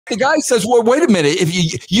The guy says, well, wait a minute.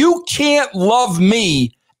 If you can't love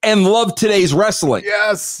me and love today's wrestling.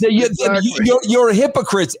 Yes, exactly. You're a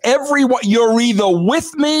hypocrite. Everyone, you're either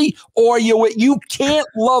with me or you can't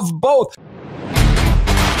love both.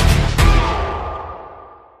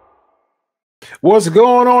 What's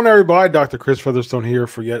going on, everybody? Dr. Chris Featherstone here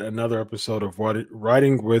for yet another episode of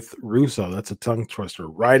Writing with Russo. That's a tongue twister.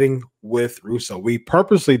 Writing with Russo. We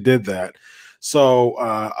purposely did that. So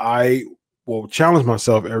I will challenge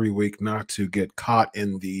myself every week not to get caught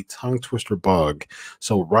in the tongue twister bug.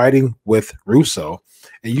 So Writing with Russo.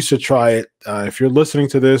 And you should try it. If you're listening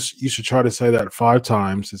to this, you should try to say that 5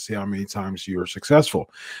 times to see how many times you're successful.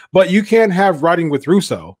 But you can't have Writing with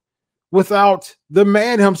Russo without the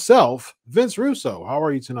man himself, Vince Russo. How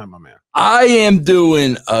are you tonight, my man? I am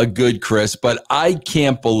doing good, Chris, but I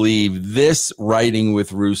can't believe this Writing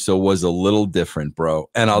with Russo was a little different, bro.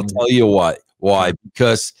 And I'll tell you why.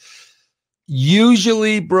 Because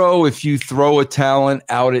usually, bro, if you throw a talent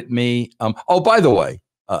out at me, oh, by the way,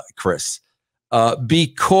 Chris,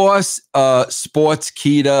 because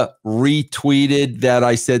Sportskeeda retweeted that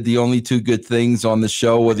I said the only 2 good things on the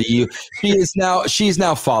show were she's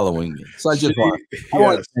now following me. So I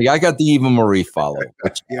got the Eva Marie follow,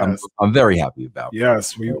 which I'm very happy about.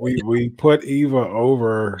 Yes, we put Eva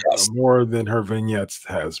over more than her vignettes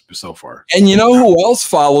has so far. And you know who else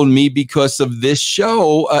followed me because of this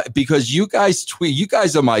show? Because you guys tweet. You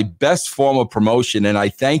guys are my best form of promotion, and I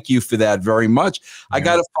thank you for that very much. Yeah. I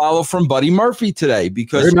got a follow from Buddy Murphy today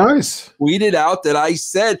because very nice. Tweeted out that I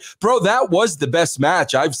said, bro, that was the best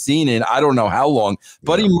match I've seen in I don't know how long.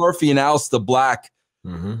 Buddy Murphy and Aleister Black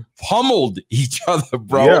pummeled each other,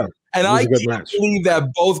 bro. Yeah, and I can't believe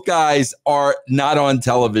that both guys are not on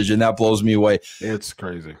television. That blows me away. It's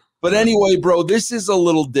crazy. But anyway, bro, this is a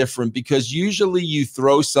little different because usually you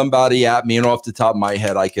throw somebody at me and off the top of my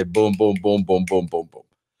head, I could boom, boom, boom, boom, boom, boom, boom.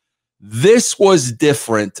 This was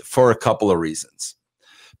different for a couple of reasons.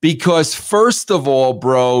 Because first of all,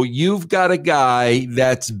 bro, you've got a guy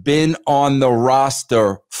that's been on the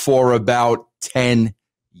roster for about 10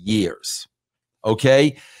 years.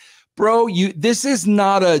 Okay? Bro, this is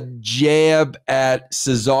not a jab at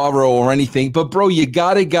Cesaro or anything, but bro, you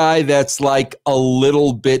got a guy that's like a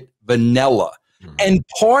little bit vanilla. And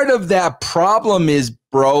part of that problem is,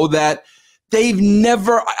 bro, that they've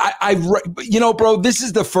never, bro, this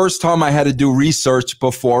is the first time I had to do research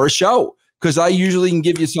before a show. Because I usually can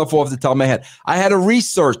give you stuff off the top of my head. I had to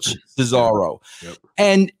research Cesaro. Yep.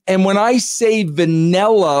 And when I say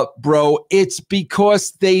vanilla, bro, it's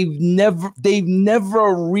because they've never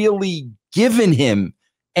really given him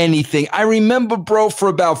anything. I remember, bro, for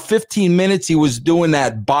about 15 minutes, he was doing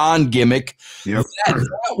that Bond gimmick. Yep. That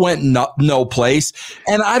went no place.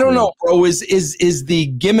 And I don't know, bro, is the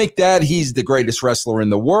gimmick that he's the greatest wrestler in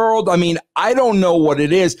the world? I mean, I don't know what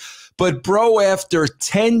it is. But, bro, after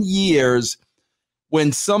 10 years,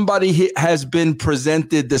 when somebody has been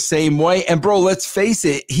presented the same way, and, bro, let's face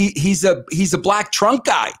it, he's a black trunk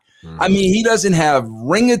guy. I mean, he doesn't have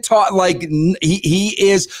ring attire. Like, he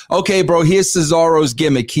is, okay, bro, here's Cesaro's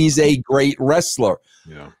gimmick. He's a great wrestler.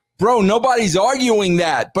 Yeah. Bro, nobody's arguing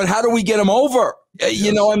that. But how do we get him over? Yes.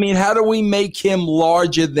 You know, I mean, how do we make him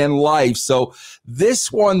larger than life? So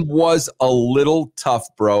this one was a little tough,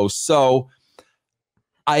 bro. So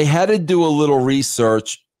I had to do a little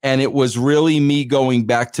research, and it was really me going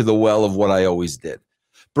back to the well of what I always did.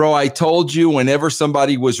 Bro, I told you whenever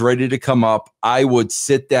somebody was ready to come up, I would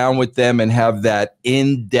sit down with them and have that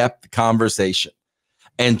in-depth conversation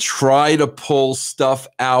and try to pull stuff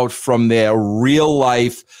out from their real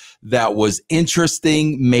life that was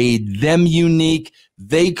interesting, made them unique.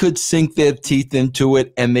 They could sink their teeth into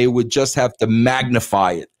it, and they would just have to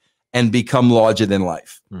magnify it and become larger than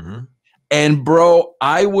life. And, bro,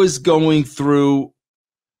 I was going through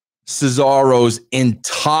Cesaro's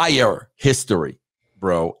entire history,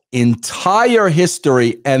 bro. Entire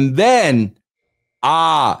history. And then,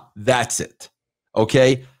 that's it.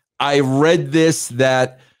 Okay? I read this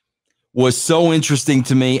that was so interesting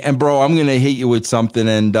to me. And, bro, I'm going to hit you with something,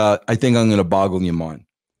 and I think I'm going to boggle your mind.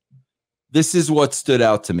 This is what stood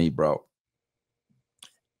out to me, bro.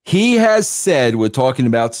 He has said, we're talking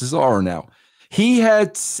about Cesaro now, He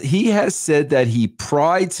has said that he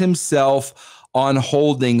prides himself on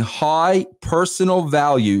holding high personal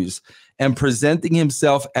values and presenting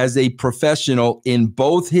himself as a professional in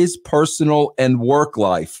both his personal and work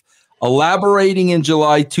life. Elaborating in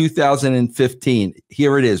July 2015.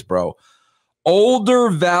 Here it is, bro. Older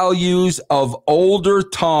values of older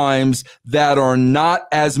times that are not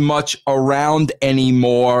as much around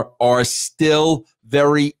anymore are still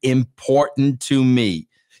very important to me.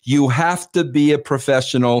 You have to be a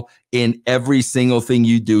professional in every single thing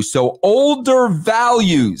you do. So older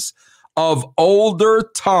values of older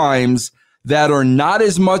times that are not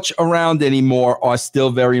as much around anymore are still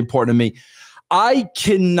very important to me. I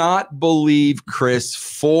cannot believe, Chris,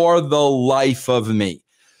 for the life of me,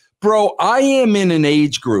 bro, I am in an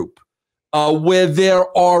age group where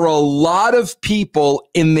there are a lot of people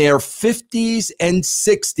in their 50s and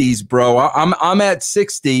 60s, bro. I'm at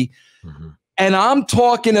 60, and I'm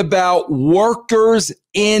talking about workers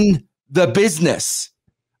in the business,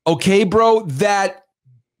 okay, bro, that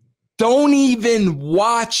don't even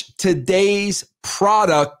watch today's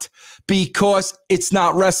product because it's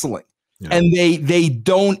not wrestling. Yeah. And they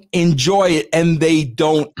don't enjoy it and they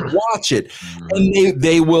don't watch it. And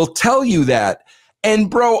they will tell you that. And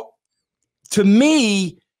bro, to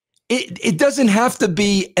me, it doesn't have to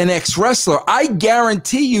be an ex-wrestler. I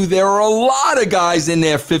guarantee you there are a lot of guys in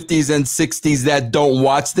their 50s and 60s that don't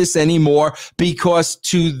watch this anymore because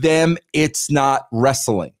to them it's not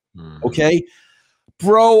wrestling. Okay?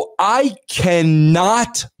 Bro, I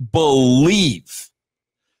cannot believe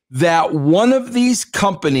that one of these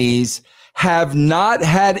companies have not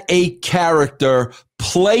had a character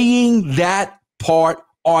playing that part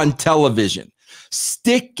on television,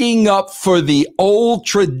 sticking up for the old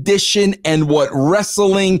tradition and what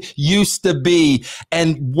wrestling used to be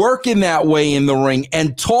and working that way in the ring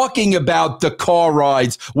and talking about the car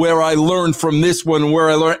rides where I learned from this one, where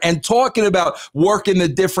I learned, and talking about working the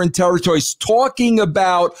different territories, talking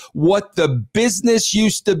about what the business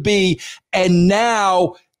used to be, and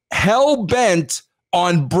now hell-bent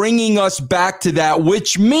on bringing us back to that,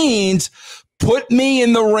 which means put me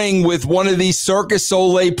in the ring with one of these Circus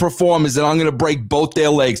Soleil performers and I'm going to break both their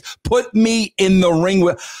legs. Put me in the ring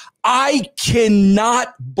with... I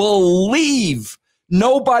cannot believe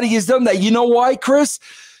nobody has done that. You know why, Chris?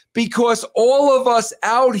 Because all of us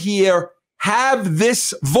out here have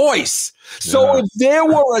this voice. So if there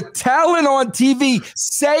were a talent on TV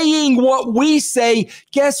saying what we say,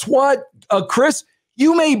 guess what, Chris?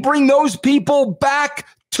 You may bring those people back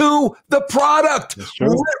to the product,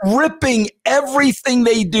 ripping everything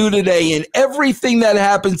they do today and everything that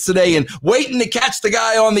happens today and waiting to catch the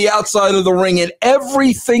guy on the outside of the ring and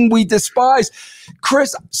everything we despise.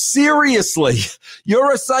 Chris, seriously,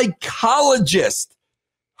 you're a psychologist.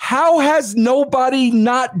 How has nobody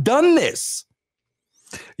not done this?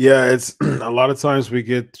 Yeah, it's a lot of times we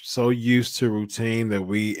get so used to routine that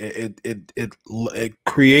it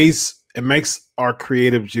creates, it makes our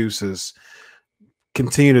creative juices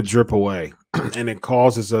continue to drip away, and it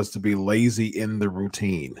causes us to be lazy in the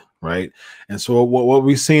routine, right? And so what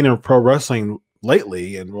we've seen in pro wrestling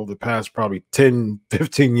lately and over the past probably 10,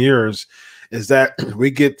 15 years is that we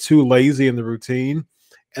get too lazy in the routine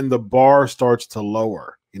and the bar starts to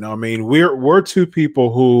lower. You know what I mean? We're two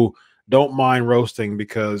people who don't mind roasting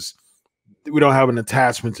because we don't have an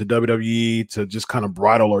attachment to WWE to just kind of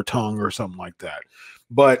bridle our tongue or something like that.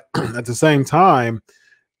 But at the same time,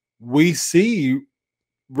 we see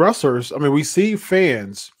wrestlers, I mean, we see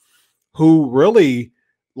fans who really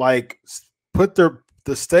like put the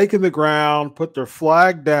stake in the ground, put their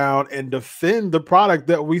flag down, and defend the product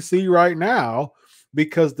that we see right now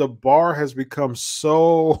because the bar has become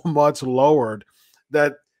so much lowered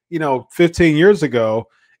that, 15 years ago,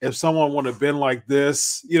 if someone would have been like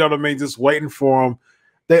this, you know what I mean, just waiting for them,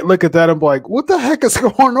 they look at that and be like, what the heck is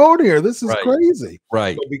going on here? This is crazy.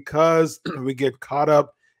 Right. But because we get caught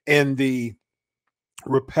up in the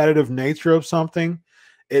repetitive nature of something,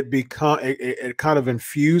 it kind of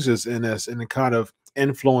infuses in us and it kind of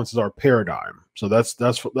influences our paradigm. So that's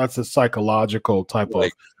a psychological type of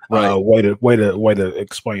way to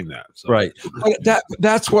explain that. So. Right. But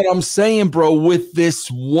that's what I'm saying, bro. With this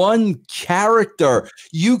one character,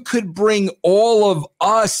 you could bring all of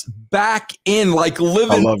us back in, like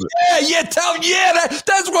living. I love it.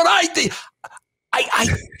 That's what I think. I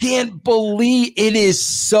can't believe it is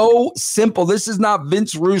so simple. This is not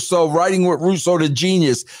Vince Russo writing with Russo to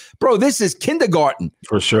genius. Bro, this is kindergarten.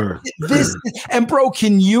 For sure. And bro,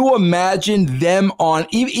 can you imagine them on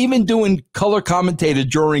even doing color commentator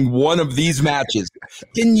during one of these matches?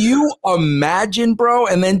 Can you imagine, bro?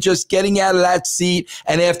 And then just getting out of that seat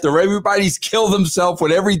and after everybody's killed themselves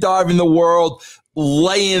with every dive in the world,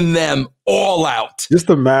 laying them all out. Just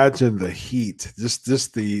imagine the heat, just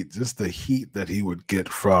the heat that he would get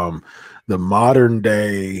from the modern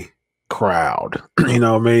day crowd. You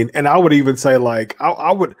know what I mean? And I would even say, like,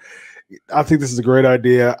 I think this is a great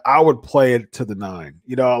idea. I would play it to the 9.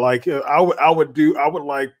 Like I would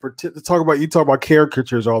talk about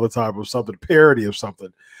caricatures all the time of something, parody of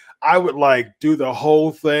something. I would like do the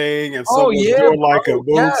whole thing, and Oh, someone's yeah, doing like a bro.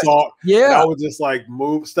 moonsault. Yes. And I Yeah. would just like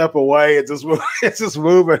step away, and just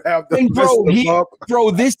move and have the And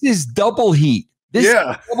bro, this is double heat. This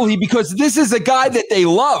is double heat because this is a guy that they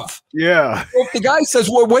love. Yeah. So if the guy says,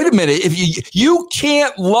 "Well, wait a minute. If you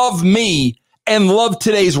can't love me and love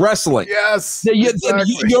today's wrestling. Yes,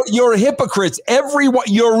 you're hypocrites. Everyone,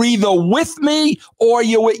 you're either with me or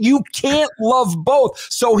you can't love both."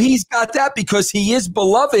 So he's got that because he is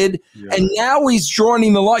beloved, and now he's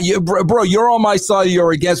joining the line. Bro, you're on my side,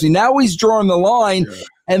 you're against me. Now he's drawing the line,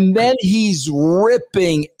 and then he's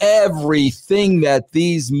ripping everything that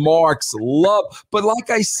these marks love. But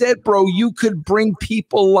like I said, bro, you could bring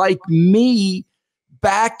people like me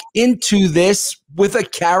back into this with a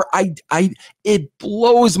character. It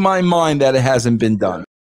blows my mind that it hasn't been done.